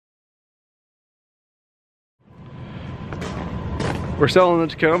We're selling the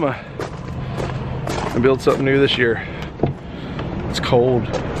Tacoma and build something new this year. It's cold.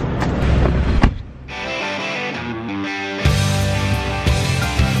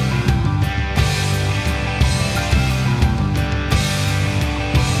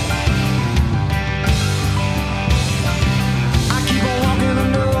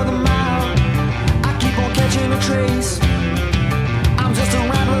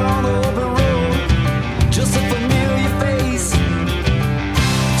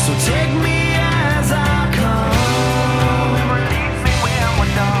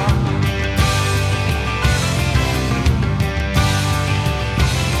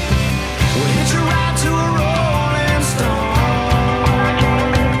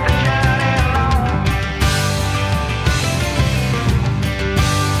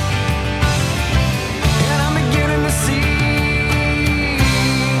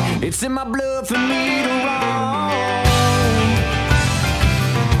 It's in my blood for me to roam.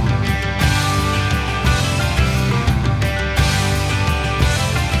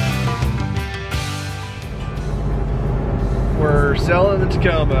 We're selling the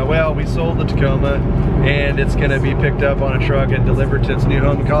Tacoma. Well, we sold the Tacoma and it's gonna be picked up on a truck and delivered to its new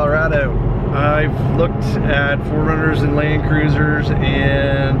home in Colorado. I've looked at 4Runners and Land Cruisers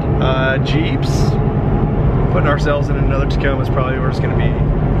and Jeeps. Putting ourselves in another Tacoma is probably where it's gonna be.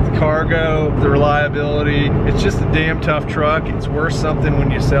 The cargo, the reliability, it's just a damn tough truck. It's worth something when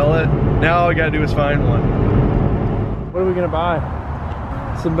you sell it. Now all we gotta do is find one. What are we gonna buy?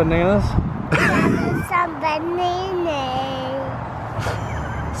 Some bananas? Some bananas.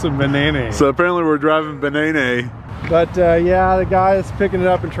 Some bananas. So apparently we're driving banana. But yeah, the guy that's picking it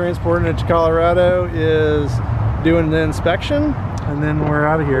up and transporting it to Colorado is doing the inspection, and then we're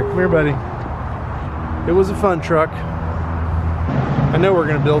out of here. Come here, buddy. It was a fun truck. I know we're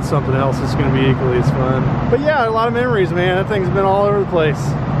gonna build something else that's gonna be equally as fun. But yeah, a lot of memories, man. That thing's been all over the place.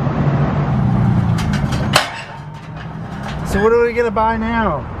 So what are we gonna buy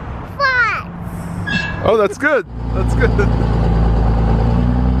now? Fox. Oh, that's good. That's good.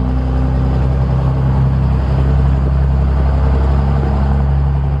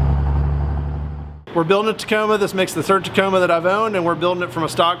 We're building a Tacoma. This makes the third Tacoma that I've owned, and we're building it from a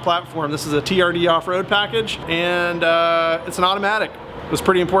stock platform. This is a TRD off-road package, and it's an automatic. It was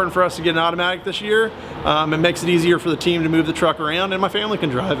pretty important for us to get an automatic this year. It makes it easier for the team to move the truck around, and my family can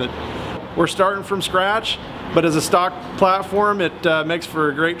drive it. We're starting from scratch, but as a stock platform, it makes for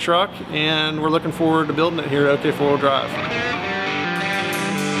a great truck, and we're looking forward to building it here at OK 4-Wheel Drive.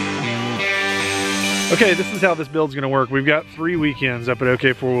 Okay, this is how this build's gonna work. We've got 3 weekends up at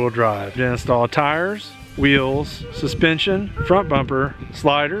OK 4-Wheel Drive. We're gonna install tires, wheels, suspension, front bumper,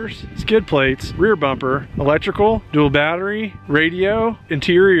 sliders, skid plates, rear bumper, electrical, dual battery, radio,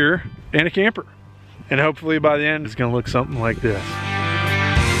 interior, and a camper. And hopefully by the end, it's gonna look something like this.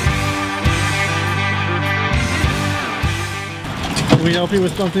 Can we help you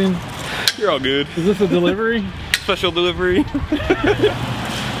with something? You're all good. Is this a delivery? Special delivery.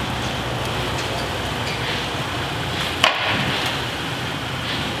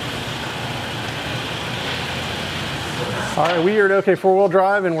 All right, we are at OK 4-Wheel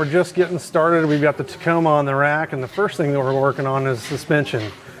Drive and we're just getting started. We've got the Tacoma on the rack, and the first thing that we're working on is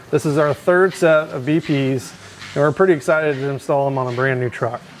suspension. This is our third set of BPs, and we're pretty excited to install them on a brand new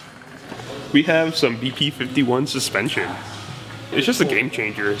truck. We have some BP51 suspension. It's just a game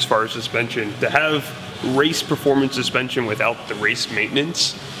changer as far as suspension. To have race performance suspension without the race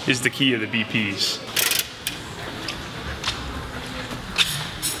maintenance is the key of the BPs.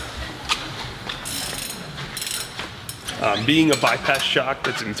 Being a bypass shock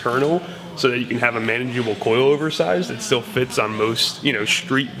that's internal, so that you can have a manageable coilover size that still fits on most,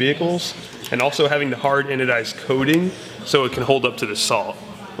 street vehicles, and also having the hard anodized coating so it can hold up to the salt.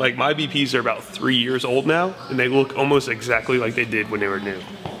 Like, my BPs are about 3 years old now, and they look almost exactly like they did when they were new.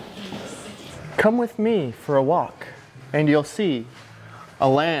 Come with me for a walk, and you'll see a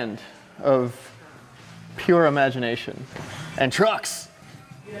land of pure imagination and trucks.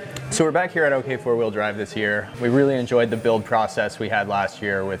 So we're back here at OK 4-Wheel Drive this year. We really enjoyed the build process we had last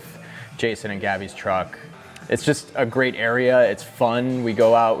year with Jason and Gabby's truck. It's just a great area. It's fun. We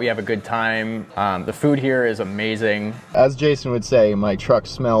go out, we have a good time. The food here is amazing. As Jason would say, my truck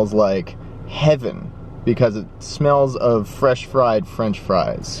smells like heaven because it smells of fresh fried French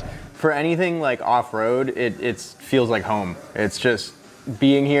fries. For anything like off-road, it feels like home. It's just,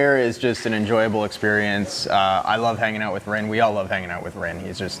 being here is just an enjoyable experience. I love hanging out with Ren. We all love hanging out with Ren.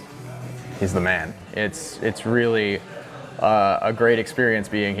 He's the man. It's really a great experience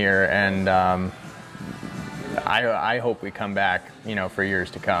being here, and I hope we come back, for years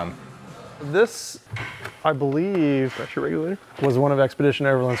to come. This I believe, Pressure regulator? was one of Expedition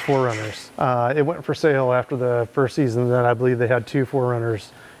Overland's 4Runners. It went for sale after the first season, then I believe they had 2 4Runners.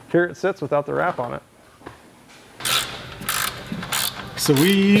 Here it sits without the wrap on it. So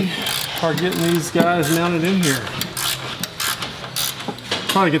we are getting these guys mounted in here.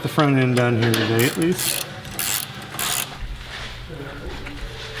 Probably get the front end done here today at least.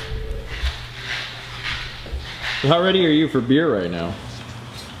 How ready are you for beer right now?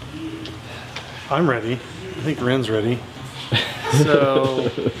 I'm ready. I think Ren's ready.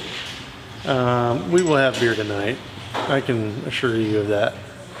 So we will have beer tonight. I can assure you of that.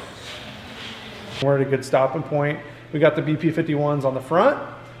 We're at a good stopping point. We got the BP51s on the front.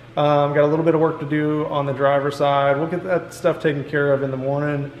 Got a little bit of work to do on the driver's side. We'll get that stuff taken care of in the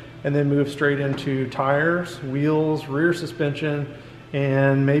morning and then move straight into tires, wheels, rear suspension,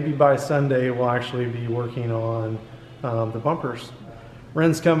 and maybe by Sunday we'll actually be working on the bumpers.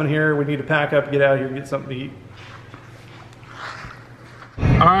 Ren's coming here. We need to pack up, get out of here, and get something to eat.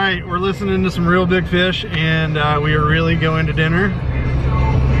 All right, we're listening to some real big fish, and we are really going to dinner,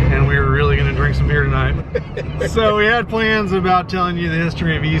 and we are really going to drink some beer tonight. So we had plans about telling you the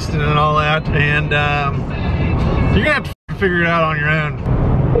history of Easton and all that, and you're going to have to figure it out on your own.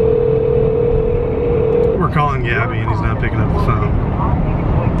 We're calling Gabby, and he's not picking up the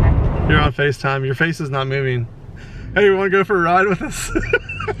phone. You're on FaceTime. Your face is not moving. Hey, you want to go for a ride with us?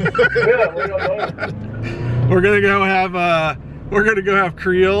 Yeah, we're gonna go have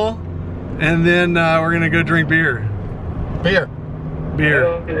Creole, and then we're gonna go drink beer. Beer. Beer.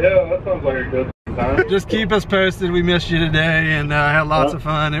 yeah, that sounds like a good time. Just keep us posted. We missed you today, and had lots of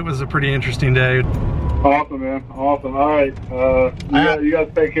fun. It was a pretty interesting day. Awesome, man. Awesome. All right. You guys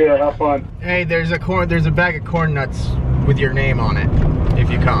take care. Have fun. Hey, there's a bag of corn nuts with your name on it. If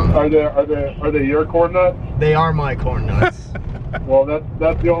you come. Are they your corn nuts? They are my corn nuts. Well,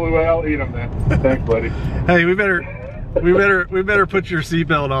 that's the only way I'll eat them, man. Thanks, buddy. Hey, we better put your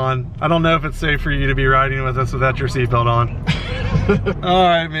seatbelt on. I don't know if it's safe for you to be riding with us without your seatbelt on. All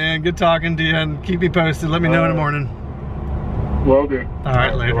right, man. Good talking to you, and keep me posted. Let me know in the morning. Will do. All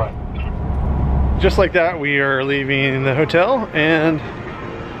right, later. Bye. Just like that, we are leaving the hotel, and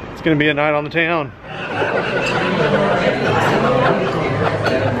it's going to be a night on the town.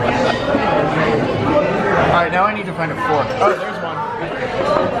 Alright, now I need to find a fork. Oh, there's one.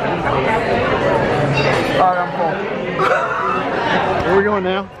 Alright, I'm full. Where are we going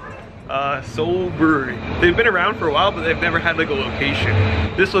now? Soul Brewery. They've been around for a while, but they've never had like a location.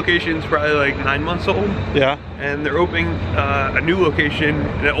 This location's probably like 9 months old. Yeah. And they're opening a new location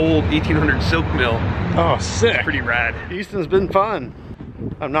in an old 1800 silk mill. Oh, sick. It's pretty rad. Easton's been fun.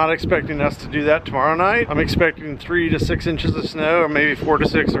 I'm not expecting us to do that tomorrow night. I'm expecting 3 to 6 inches of snow, or maybe 4 to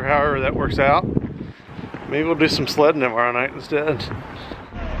 6, or however that works out. Maybe we'll do some sledding tomorrow night instead.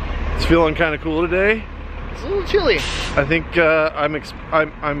 It's feeling kind of cool today. It's a little chilly. I think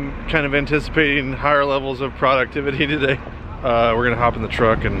I'm kind of anticipating higher levels of productivity today. We're gonna hop in the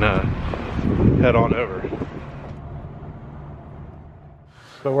truck and head on over.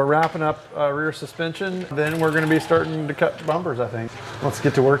 So we're wrapping up rear suspension. Then we're gonna be starting to cut bumpers, I think. Let's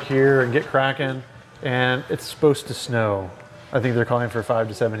get to work here and get cracking. And it's supposed to snow. I think they're calling for 5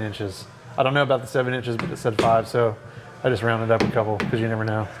 to 7 inches. I don't know about the 7 inches, but it said 5, so I just rounded up a couple because you never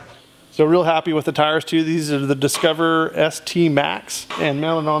know. So real happy with the tires too. These are the Discover ST Max, and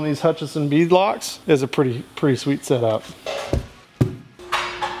mounted on these Hutchison bead locks is a pretty sweet setup.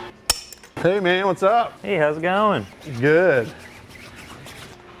 Hey man, what's up? Hey, how's it going? Good.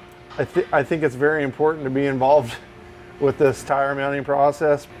 I think it's very important to be involved with this tire mounting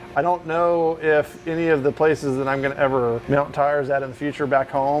process. I don't know if any of the places that I'm gonna ever mount tires at in the future back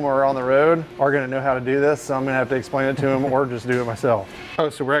home or on the road are gonna know how to do this, so I'm gonna have to explain it to them or just do it myself. Oh,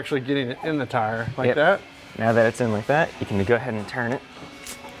 so we're actually getting it in the tire like that? Now that it's in like that, you can go ahead and turn it.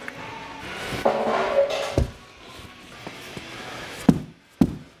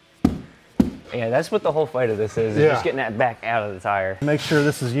 Yeah, that's what the whole fight of this is just getting that back out of the tire. Make sure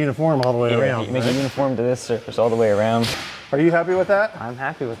this is uniform all the way around. You make it uniform to this surface all the way around. Are you happy with that? I'm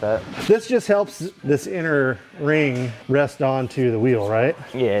happy with that. This just helps this inner ring rest onto the wheel, right?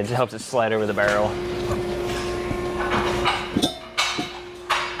 Yeah, it just helps it slide over the barrel.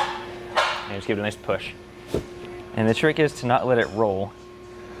 And just give it a nice push. And the trick is to not let it roll.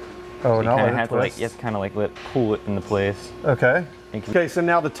 Oh, so no, you have to kind of like pull it into place. Okay. Okay, so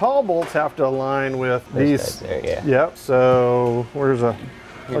now the tall bolts have to align with these. Guys there, yeah. Yep. So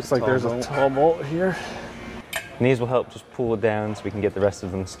looks like there's a tall bolt here. And these will help just pull it down so we can get the rest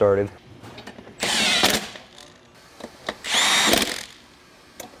of them started.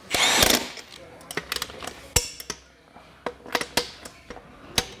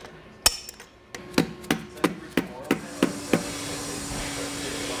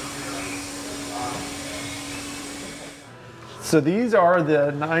 So these are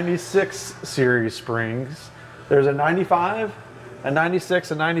the 96 series springs. There's a 95, a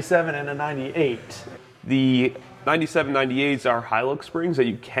 96, a 97, and a 98. The 97, 98s are high-look springs that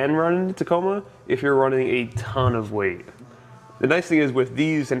you can run in Tacoma if you're running a ton of weight. The nice thing is with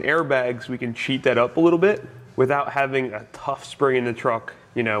these and airbags, we can cheat that up a little bit without having a tough spring in the truck,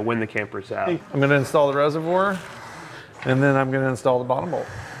 you know, when the camper's out. I'm gonna install the reservoir, and then I'm gonna install the bottom bolt.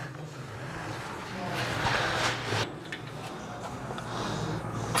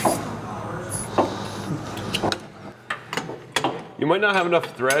 You might not have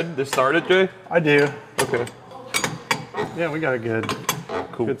enough thread to start it, Jay. I do. Okay. Yeah, we got a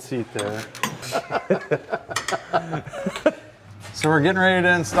good seat there. So we're getting ready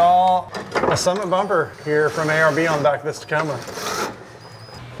to install a Summit bumper here from ARB on the back of this Tacoma.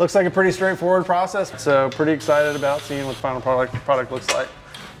 Looks like a pretty straightforward process, so pretty excited about seeing what the final product looks like.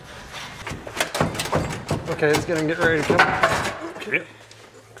 Okay, it's gonna get ready to come. Okay.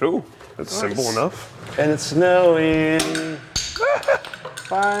 Cool. That's simple enough. And it's snowing.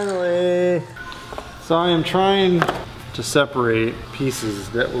 Finally. So I am trying to separate pieces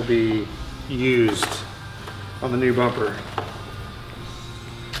that will be used on the new bumper.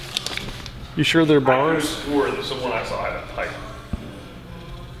 You sure they're bars? I swore that someone I saw had a pipe.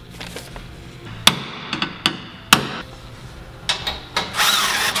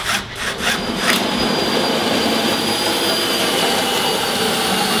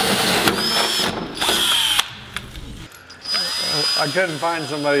 I couldn't find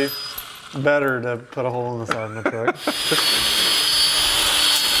somebody better to put a hole in the side of my truck.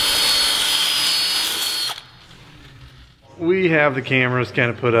 We have the cameras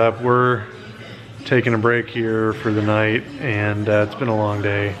kind of put up. We're taking a break here for the night, and it's been a long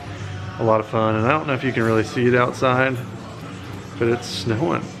day, a lot of fun, and I don't know if you can really see it outside, but it's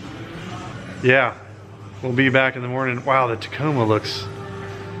snowing. Yeah, we'll be back in the morning. Wow, the Tacoma looks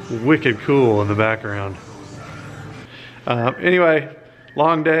wicked cool in the background. Anyway,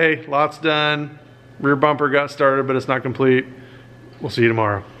 long day, lots done. Rear bumper got started, but it's not complete. We'll see you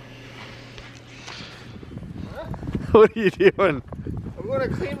tomorrow. What are you doing? I'm gonna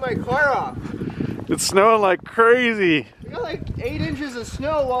clean my car off. It's snowing like crazy. We got like 8 inches of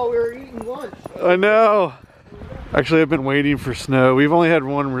snow while we were eating lunch. I know. Actually, I've been waiting for snow. We've only had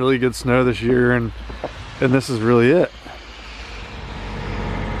one really good snow this year, and this is really it.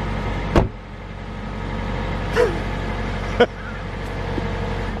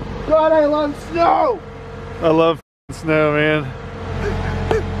 God, I love snow! I love snow, man.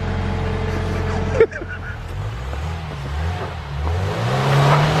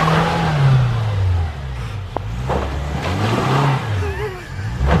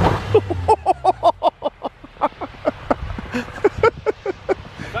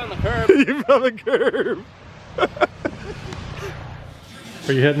 Found the curb. You found the curb.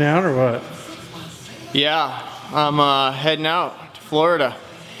 Are you heading out or what? Yeah, I'm heading out to Florida.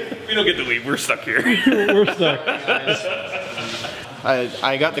 We don't get to leave, we're stuck here. We're stuck.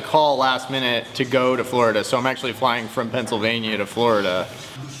 I got the call last minute to go to Florida, so I'm actually flying from Pennsylvania to Florida.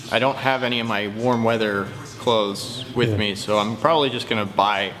 I don't have any of my warm weather clothes with me, so I'm probably just gonna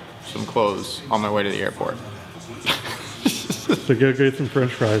buy some clothes on my way to the airport. So go get some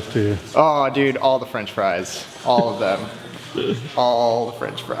French fries too. Oh, dude, all the French fries. All of them. All the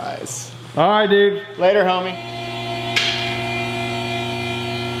French fries. All right, dude. Later, homie.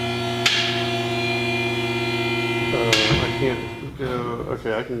 I can't go.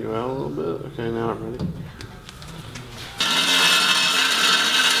 Okay, I can go out a little bit. Okay, now I'm ready.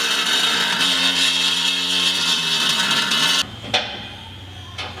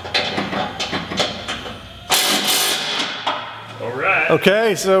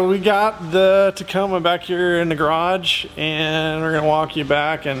 Okay, so we got the Tacoma back here in the garage, and we're gonna walk you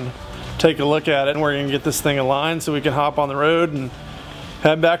back and take a look at it, and we're gonna get this thing aligned so we can hop on the road and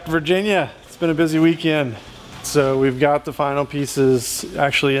head back to Virginia. It's been a busy weekend. So we've got the final pieces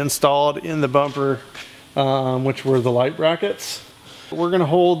actually installed in the bumper, which were the light brackets. We're gonna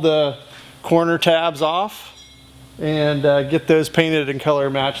hold the corner tabs off and get those painted and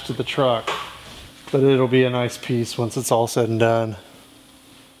color matched to the truck. But it'll be a nice piece once it's all said and done.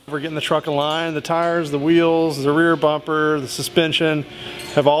 We're getting the truck aligned. The tires, the wheels, the rear bumper, the suspension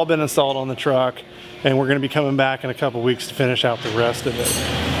have all been installed on the truck, and we're gonna be coming back in a couple weeks to finish out the rest of it.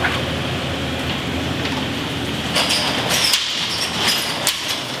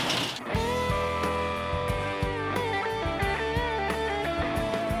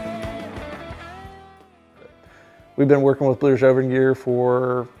 We've been working with Blue Ridge Overland Gear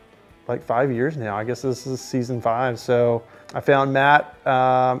for like 5 years now. I guess this is season 5. So I found Matt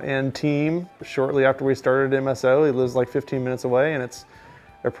and team shortly after we started MSO. He lives like 15 minutes away, and it's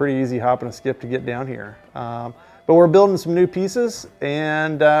a pretty easy hop and a skip to get down here. But we're building some new pieces,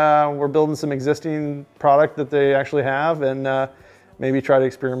 and we're building some existing product that they actually have, and maybe try to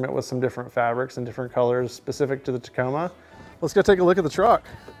experiment with some different fabrics and different colors specific to the Tacoma. Let's go take a look at the truck.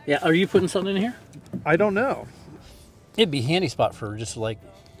 Yeah, are you putting something in here? I don't know. It'd be a handy spot for just like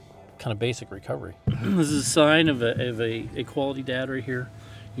kind of basic recovery. This is a sign of a quality dad right here.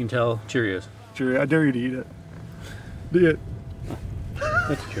 You can tell Cheerios. Cheerio, I dare you to eat it. Do it.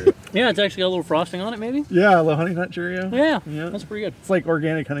 That's a Cheerio. Yeah, it's actually got a little frosting on it, maybe? Yeah, a little Honey Nut Cheerio. Yeah, yeah, that's pretty good. It's like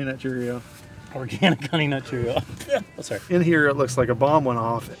organic Honey Nut Cheerio. Organic Honey Nut Cheerio. Oh, sorry. In here, it looks like a bomb went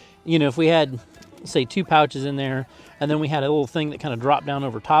off. You know, if we had, say, 2 pouches in there, and then we had a little thing that kind of dropped down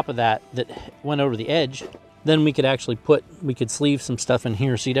over top of that went over the edge, then we could actually we could sleeve some stuff in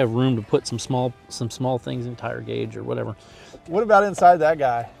here, so you'd have room to put some small things in tire gauge or whatever. What about inside that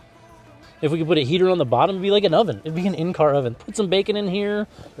guy? If we could put a heater on the bottom, it'd be like an oven. It'd be an in-car oven. Put some bacon in here,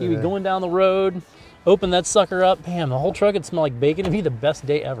 you'd be going down the road, open that sucker up, bam, the whole truck would smell like bacon. It'd be the best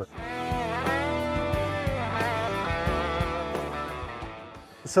day ever.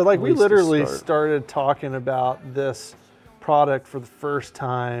 So like we literally started talking about this product for the first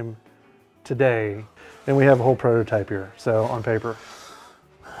time today, and we have a whole prototype here, so on paper.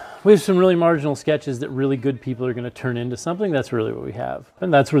 We have some really marginal sketches that really good people are going to turn into something. That's really what we have.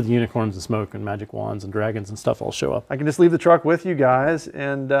 And that's where the unicorns and smoke and magic wands and dragons and stuff all show up. I can just leave the truck with you guys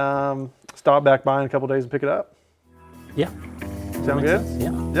and stop back by in a couple days and pick it up. Yeah. Sound good?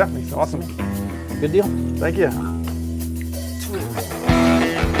 Yeah. Yeah, awesome. Good deal. Thank you.